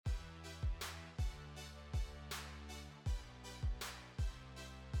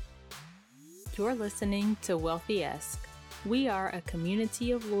You're listening to Wealthy-esque. We are a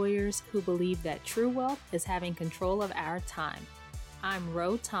community of lawyers who believe that true wealth is having control of our time. I'm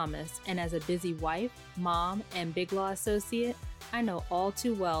Ro Thomas, and as a busy wife, mom, and big law associate, I know all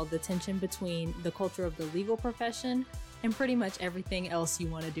too well the tension between the culture of the legal profession and pretty much everything else you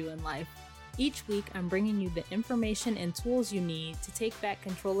want to do in life. Each week, I'm bringing you the information and tools you need to take back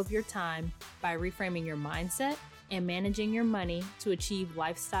control of your time by reframing your mindset and managing your money to achieve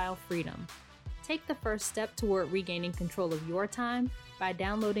lifestyle freedom. Take the first step toward regaining control of your time by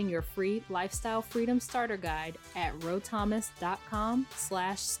downloading your free Lifestyle Freedom Starter Guide at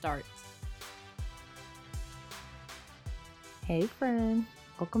rothomas.com/start. Hey friend,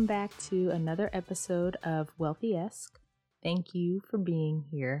 welcome back to another episode of Wealthy-esque. Thank you for being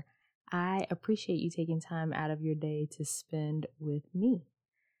here. I appreciate you taking time out of your day to spend with me.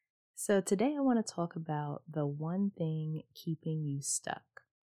 So today I want to talk about the one thing keeping you stuck.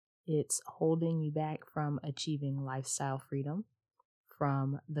 It's holding you back from achieving lifestyle freedom,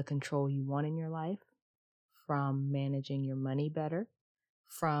 from the control you want in your life, from managing your money better,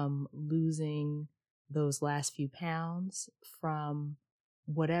 from losing those last few pounds, from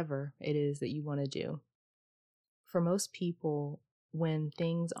whatever it is that you want to do. For most people, when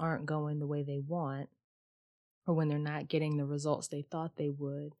things aren't going the way they want, or when they're not getting the results they thought they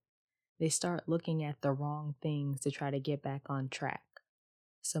would, they start looking at the wrong things to try to get back on track.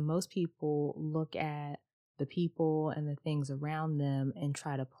 So most people look at the people and the things around them and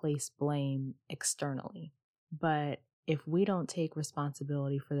try to place blame externally. But if we don't take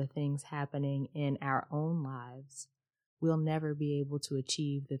responsibility for the things happening in our own lives, we'll never be able to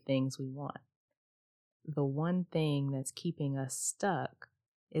achieve the things we want. The one thing that's keeping us stuck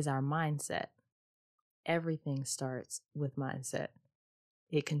is our mindset. Everything starts with mindset.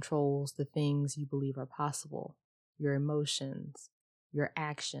 It controls the things you believe are possible, your emotions, your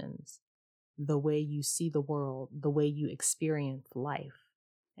actions, the way you see the world, the way you experience life.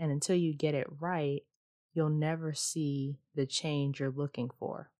 And until you get it right, you'll never see the change you're looking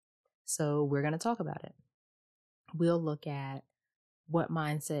for. So we're going to talk about it. We'll look at what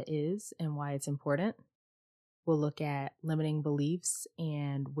mindset is and why it's important. We'll look at limiting beliefs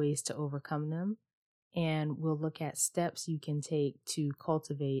and ways to overcome them. And we'll look at steps you can take to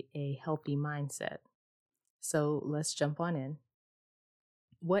cultivate a healthy mindset. So let's jump on in.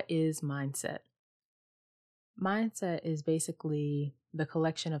 What is mindset? Mindset is basically the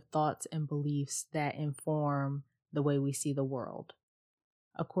collection of thoughts and beliefs that inform the way we see the world.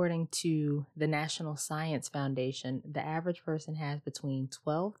 According to the National Science Foundation, the average person has between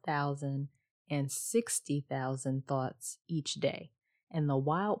 12,000 and 60,000 thoughts each day. And the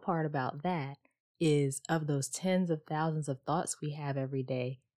wild part about that is of those tens of thousands of thoughts we have every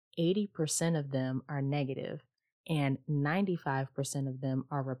day, 80% of them are negative. And 95% of them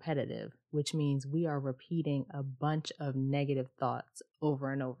are repetitive, which means we are repeating a bunch of negative thoughts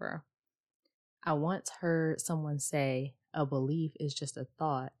over and over. I once heard someone say a belief is just a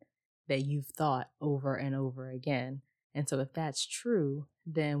thought that you've thought over and over again. And so if that's true,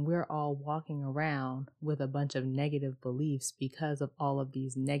 then we're all walking around with a bunch of negative beliefs because of all of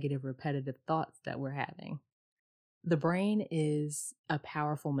these negative repetitive thoughts that we're having. The brain is a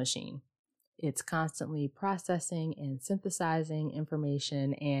powerful machine. It's constantly processing and synthesizing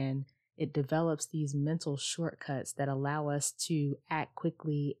information, and it develops these mental shortcuts that allow us to act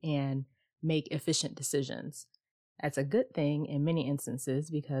quickly and make efficient decisions. That's a good thing in many instances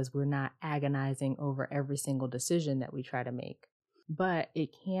because we're not agonizing over every single decision that we try to make. But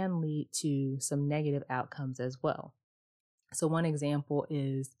it can lead to some negative outcomes as well. So one example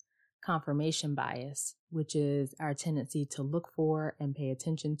is confirmation bias, which is our tendency to look for and pay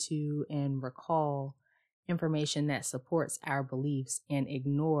attention to and recall information that supports our beliefs and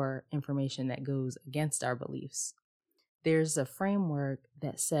ignore information that goes against our beliefs. There's a framework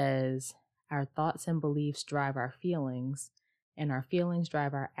that says our thoughts and beliefs drive our feelings, and our feelings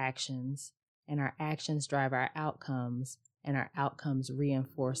drive our actions, and our actions drive our outcomes, and our outcomes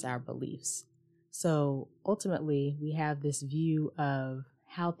reinforce our beliefs. So ultimately, we have this view of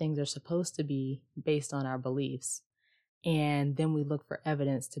how things are supposed to be based on our beliefs. And then we look for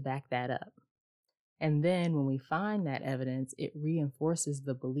evidence to back that up. And then when we find that evidence, it reinforces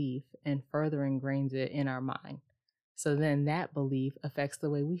the belief and further ingrains it in our mind. So then that belief affects the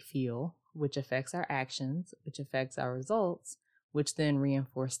way we feel, which affects our actions, which affects our results, which then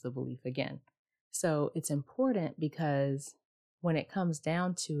reinforce the belief again. So it's important because when it comes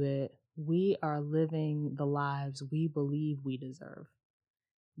down to it, we are living the lives we believe we deserve.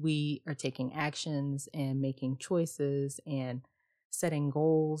 We are taking actions and making choices and setting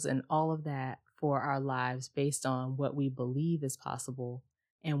goals and all of that for our lives based on what we believe is possible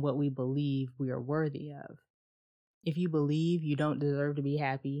and what we believe we are worthy of. If you believe you don't deserve to be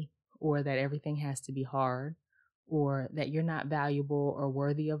happy, or that everything has to be hard, or that you're not valuable or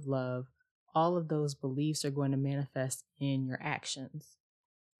worthy of love, all of those beliefs are going to manifest in your actions,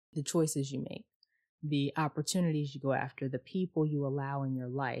 the choices you make, the opportunities you go after, the people you allow in your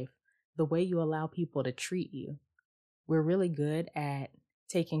life, the way you allow people to treat you. We're really good at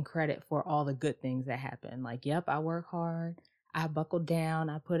taking credit for all the good things that happen. Like, yep, I work hard, I buckled down,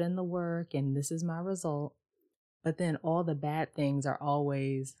 I put in the work, and this is my result. But then all the bad things are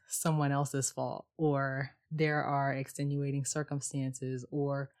always someone else's fault, or there are extenuating circumstances,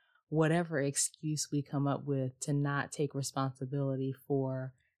 or whatever excuse we come up with to not take responsibility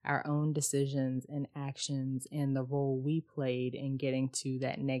for our own decisions and actions and the role we played in getting to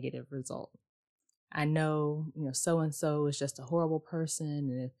that negative result. I know, so and so is just a horrible person,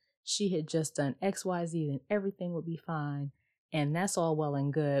 and if she had just done XYZ, then everything would be fine. And that's all well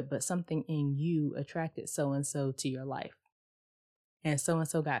and good, but something in you attracted so and so to your life. And so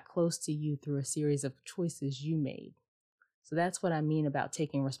got close to you through a series of choices you made. So that's what I mean about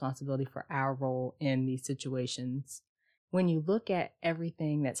taking responsibility for our role in these situations. When you look at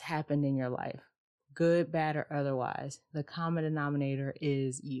everything that's happened in your life, good, bad, or otherwise, the common denominator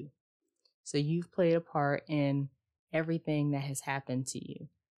is you. So you've played a part in everything that has happened to you.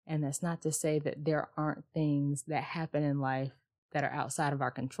 And that's not to say that there aren't things that happen in life that are outside of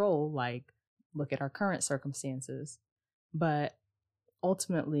our control, like look at our current circumstances. But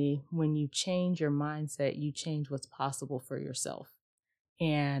ultimately, when you change your mindset, you change what's possible for yourself.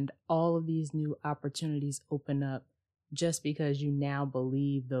 And all of these new opportunities open up just because you now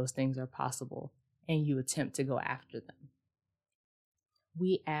believe those things are possible and you attempt to go after them.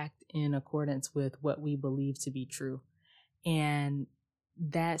 We act in accordance with what we believe to be true. And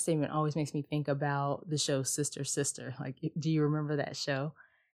that statement always makes me think about the show Sister Sister. Like, do you remember that show?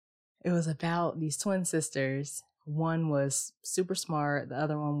 It was about these twin sisters. One was super smart. The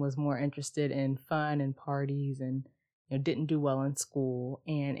other one was more interested in fun and parties and didn't do well in school.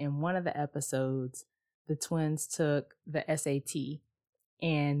 And in one of the episodes, the twins took the SAT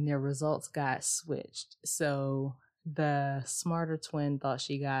and their results got switched. So the smarter twin thought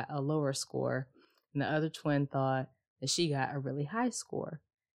she got a lower score, and the other twin thought that she got a really high score.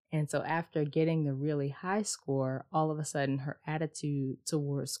 And so after getting the really high score, all of a sudden her attitude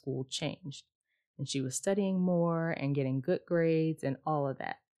towards school changed. And she was studying more and getting good grades and all of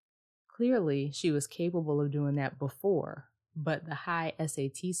that. Clearly, she was capable of doing that before, but the high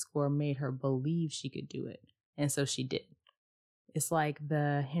SAT score made her believe she could do it. And so she did. It's like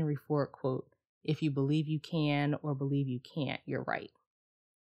the Henry Ford quote, if you believe you can or believe you can't, you're right.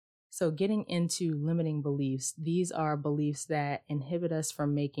 So getting into limiting beliefs, these are beliefs that inhibit us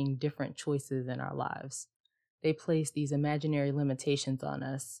from making different choices in our lives. They place these imaginary limitations on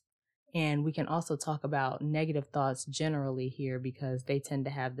us. And we can also talk about negative thoughts generally here because they tend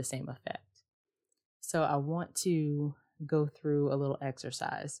to have the same effect. So I want to go through a little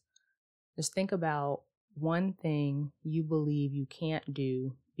exercise. Just think about one thing you believe you can't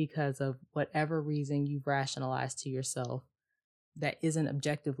do because of whatever reason you've rationalized to yourself that isn't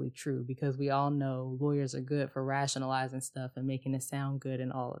objectively true, because we all know lawyers are good for rationalizing stuff and making it sound good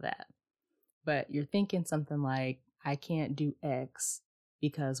and all of that. But you're thinking something like, I can't do X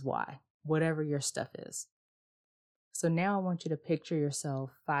because Y, whatever your stuff is. So now I want you to picture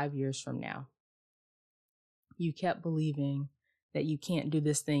yourself 5 years from now. You kept believing that you can't do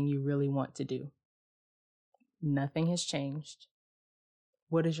this thing you really want to do. Nothing has changed.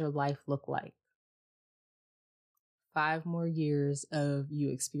 What does your life look like? 5 more years of you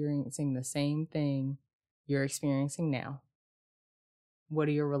experiencing the same thing you're experiencing now. What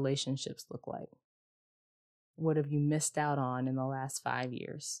do your relationships look like? What have you missed out on in the last 5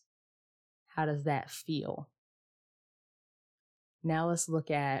 years? How does that feel? Now let's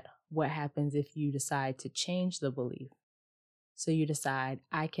look at what happens if you decide to change the belief. So you decide,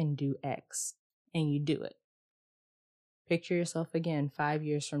 I can do X, and you do it. Picture yourself again 5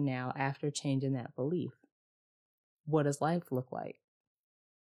 years from now after changing that belief. What does life look like?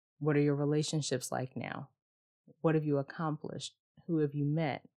 What are your relationships like now? What have you accomplished? Who have you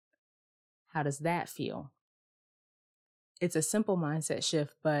met? How does that feel? It's a simple mindset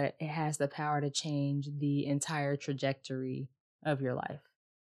shift, but it has the power to change the entire trajectory of your life.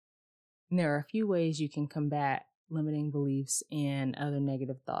 And there are a few ways you can combat limiting beliefs and other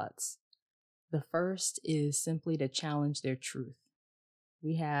negative thoughts. The first is simply to challenge their truth.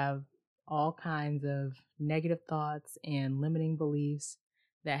 We have all kinds of negative thoughts and limiting beliefs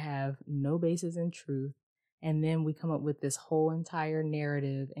that have no basis in truth. And then we come up with this whole entire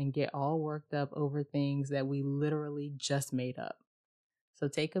narrative and get all worked up over things that we literally just made up. So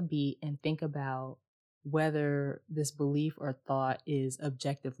take a beat and think about whether this belief or thought is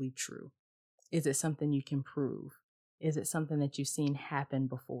objectively true. Is it something you can prove? Is it something that you've seen happen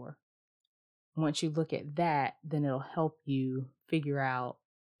before? Once you look at that, then it'll help you figure out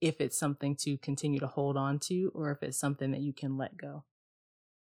if it's something to continue to hold on to or if it's something that you can let go.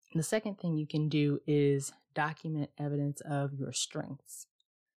 The second thing you can do is document evidence of your strengths.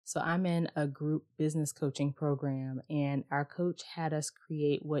 So I'm in a group business coaching program, and our coach had us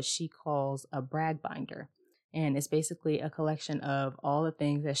create what she calls a brag binder. And it's basically a collection of all the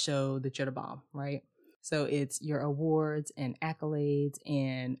things that show that you're the bomb, right? So it's your awards and accolades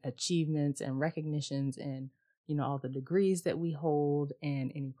and achievements and recognitions and, all the degrees that we hold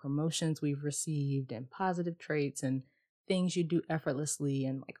and any promotions we've received and positive traits and things you do effortlessly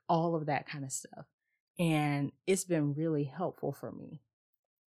and like all of that kind of stuff. And it's been really helpful for me.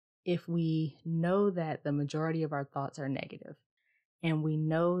 If we know that the majority of our thoughts are negative, and we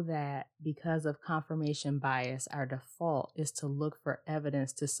know that because of confirmation bias, our default is to look for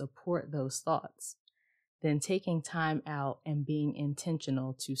evidence to support those thoughts, then taking time out and being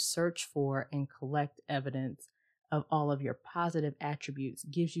intentional to search for and collect evidence of all of your positive attributes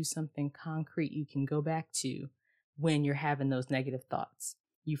gives you something concrete you can go back to when you're having those negative thoughts.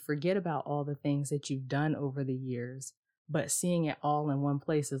 You forget about all the things that you've done over the years, but seeing it all in one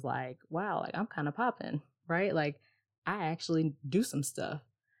place is like, wow, like I'm kind of popping, right? Like I actually do some stuff.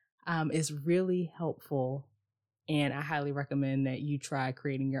 It's really helpful, and I highly recommend that you try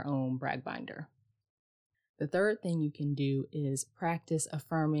creating your own brag binder. The third thing you can do is practice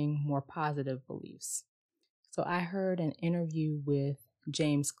affirming more positive beliefs. So I heard an interview with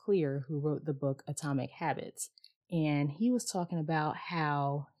James Clear, who wrote the book Atomic Habits, and he was talking about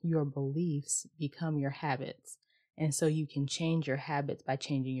how your beliefs become your habits. And so you can change your habits by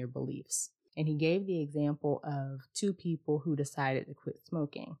changing your beliefs. And he gave the example of two people who decided to quit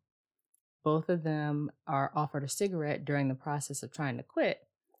smoking. Both of them are offered a cigarette during the process of trying to quit.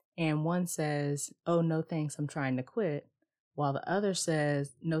 And one says, "Oh, no thanks, I'm trying to quit," while the other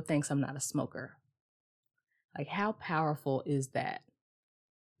says, "No thanks, I'm not a smoker." Like, how powerful is that?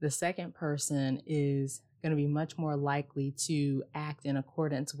 The second person is going to be much more likely to act in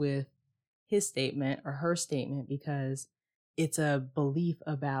accordance with his statement or her statement because it's a belief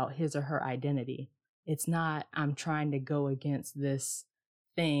about his or her identity. It's not, I'm trying to go against this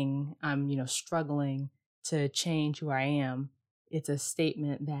thing. I'm, struggling to change who I am. It's a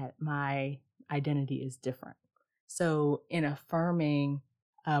statement that my identity is different. So in affirming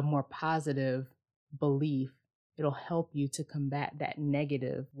a more positive belief, it'll help you to combat that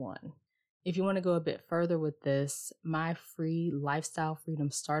negative one. If you want to go a bit further with this, my free Lifestyle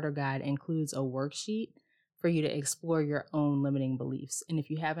Freedom Starter Guide includes a worksheet for you to explore your own limiting beliefs. And if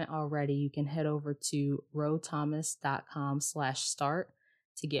you haven't already, you can head over to rothomas.com/start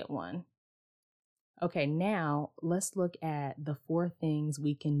to get one. Okay, now let's look at the 4 things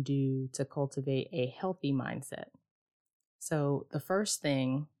we can do to cultivate a healthy mindset. So the first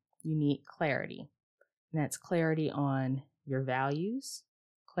thing, you need clarity. And that's clarity on your values,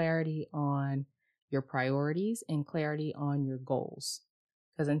 clarity on your priorities, and clarity on your goals.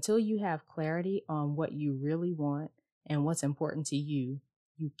 Because until you have clarity on what you really want and what's important to you,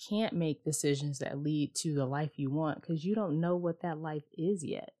 you can't make decisions that lead to the life you want because you don't know what that life is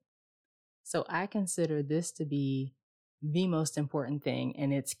yet. So I consider this to be the most important thing,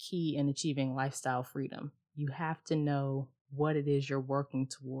 and it's key in achieving lifestyle freedom. You have to know what it is you're working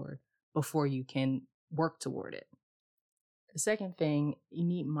toward before you can work toward it. The second thing, you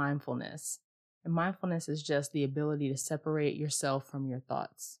need mindfulness. And mindfulness is just the ability to separate yourself from your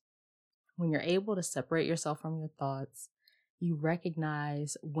thoughts. When you're able to separate yourself from your thoughts, you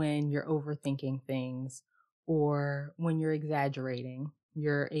recognize when you're overthinking things or when you're exaggerating.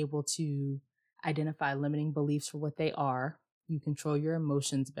 You're able to identify limiting beliefs for what they are. You control your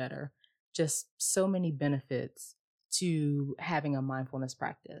emotions better. Just so many benefits to having a mindfulness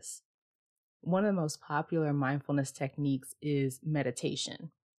practice. One of the most popular mindfulness techniques is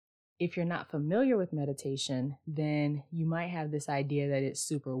meditation. If you're not familiar with meditation, then you might have this idea that it's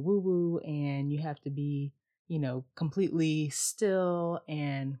super woo-woo and you have to be, completely still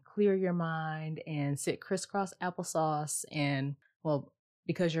and clear your mind and sit crisscross applesauce. And well,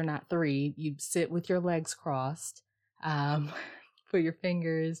 because you're not 3, you sit with your legs crossed, put your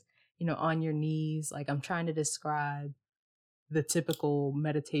fingers, on your knees. Like I'm trying to describe the typical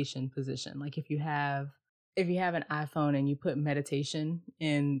meditation position. Like if you have an iPhone and you put meditation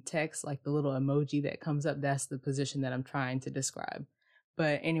in text, like the little emoji that comes up, that's the position that I'm trying to describe.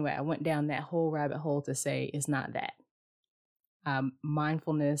 But anyway, I went down that whole rabbit hole to say it's not that.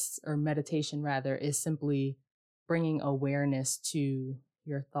 Mindfulness or meditation rather is simply bringing awareness to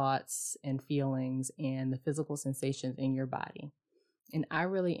your thoughts and feelings and the physical sensations in your body. And I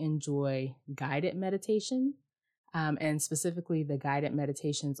really enjoy guided meditation, and specifically the guided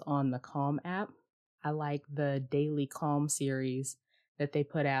meditations on the Calm app. I like the Daily Calm series that they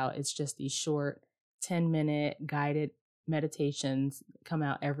put out. It's just these short 10-minute guided meditations come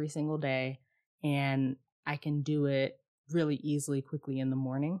out every single day, and I can do it really easily, quickly in the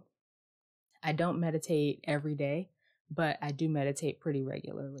morning. I don't meditate every day, but I do meditate pretty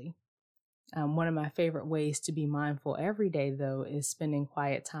regularly. One of my favorite ways to be mindful every day, though, is spending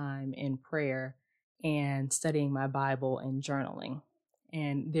quiet time in prayer and studying my Bible and journaling.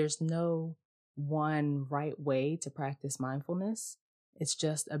 And there's no one right way to practice mindfulness. It's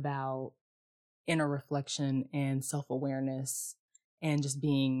just about inner reflection and self-awareness and just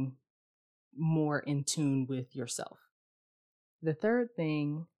being more in tune with yourself. The third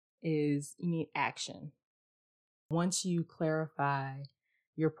thing is you need action. Once you clarify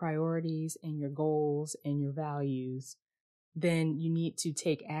your priorities and your goals and your values, then you need to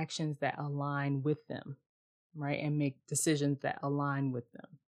take actions that align with them, right? And make decisions that align with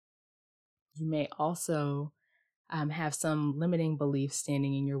them. You may also have some limiting beliefs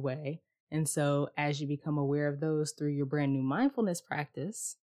standing in your way. And so as you become aware of those through your brand new mindfulness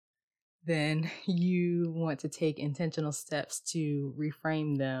practice, then you want to take intentional steps to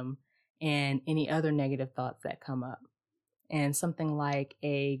reframe them and any other negative thoughts that come up. And something like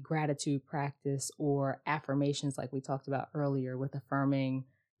a gratitude practice or affirmations, like we talked about earlier, with affirming,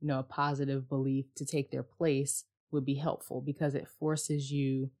 a positive belief to take their place would be helpful because it forces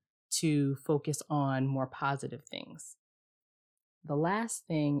you to focus on more positive things. The last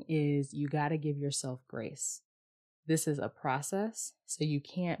thing is you got to give yourself grace. This is a process, so you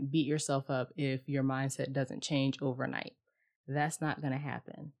can't beat yourself up if your mindset doesn't change overnight. That's not going to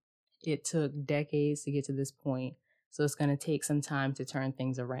happen. It took decades to get to this point. So it's going to take some time to turn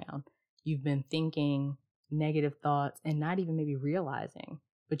things around. You've been thinking negative thoughts and not even maybe realizing,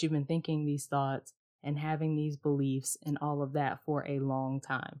 but you've been thinking these thoughts and having these beliefs and all of that for a long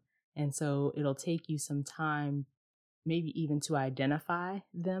time. And so it'll take you some time, maybe even to identify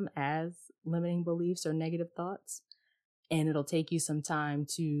them as limiting beliefs or negative thoughts. And it'll take you some time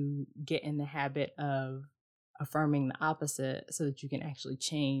to get in the habit of affirming the opposite so that you can actually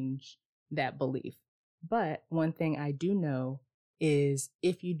change that belief. But one thing I do know is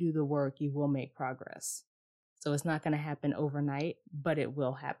if you do the work, you will make progress. So it's not going to happen overnight, but it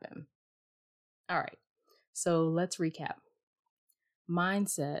will happen. All right, so let's recap.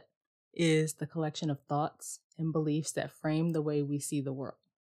 Mindset is the collection of thoughts and beliefs that frame the way we see the world.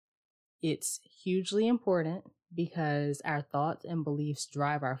 It's hugely important because our thoughts and beliefs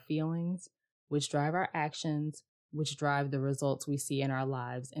drive our feelings, which drive our actions, which drive the results we see in our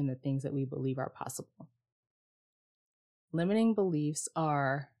lives and the things that we believe are possible. Limiting beliefs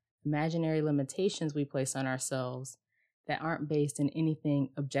are imaginary limitations we place on ourselves that aren't based in anything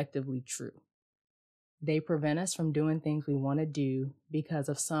objectively true. They prevent us from doing things we want to do because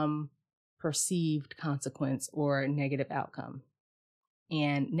of some perceived consequence or negative outcome.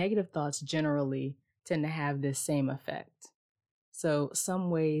 And negative thoughts generally tend to have this same effect. So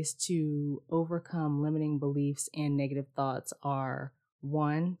some ways to overcome limiting beliefs and negative thoughts are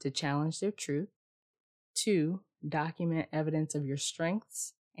 1, to challenge their truth, 2, document evidence of your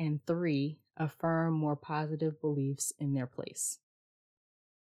strengths, and 3, affirm more positive beliefs in their place.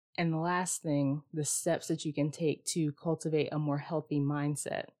 And the last thing, the steps that you can take to cultivate a more healthy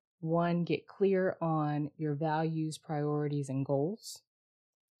mindset. 1, get clear on your values, priorities, and goals.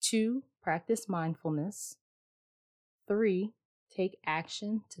 2, practice mindfulness. 3, take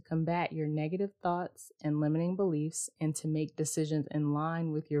action to combat your negative thoughts and limiting beliefs and to make decisions in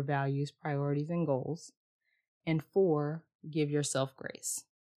line with your values, priorities, and goals. And 4, give yourself grace.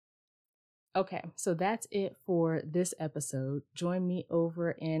 Okay, so that's it for this episode. Join me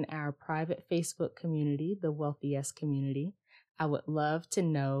over in our private Facebook community, the Wealthy Yes community. I would love to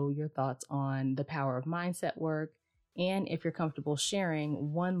know your thoughts on the power of mindset work and if you're comfortable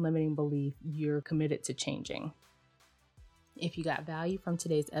sharing one limiting belief you're committed to changing. If you got value from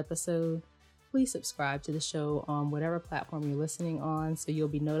today's episode, please subscribe to the show on whatever platform you're listening on so you'll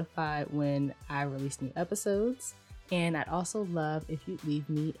be notified when I release new episodes. And I'd also love if you'd leave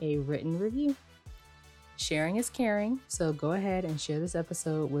me a written review. Sharing is caring, so go ahead and share this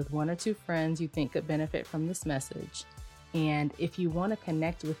episode with 1 or 2 friends you think could benefit from this message. And if you want to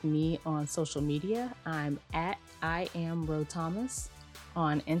connect with me on social media, I'm at IamRoThomas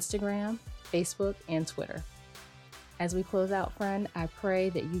on Instagram, Facebook, and Twitter. As we close out, friend, I pray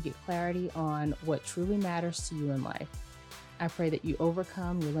that you get clarity on what truly matters to you in life. I pray that you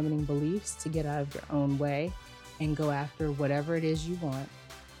overcome your limiting beliefs to get out of your own way and go after whatever it is you want.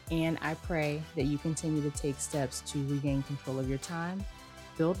 And I pray that you continue to take steps to regain control of your time,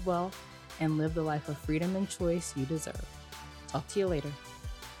 build wealth, and live the life of freedom and choice you deserve. Talk to you later.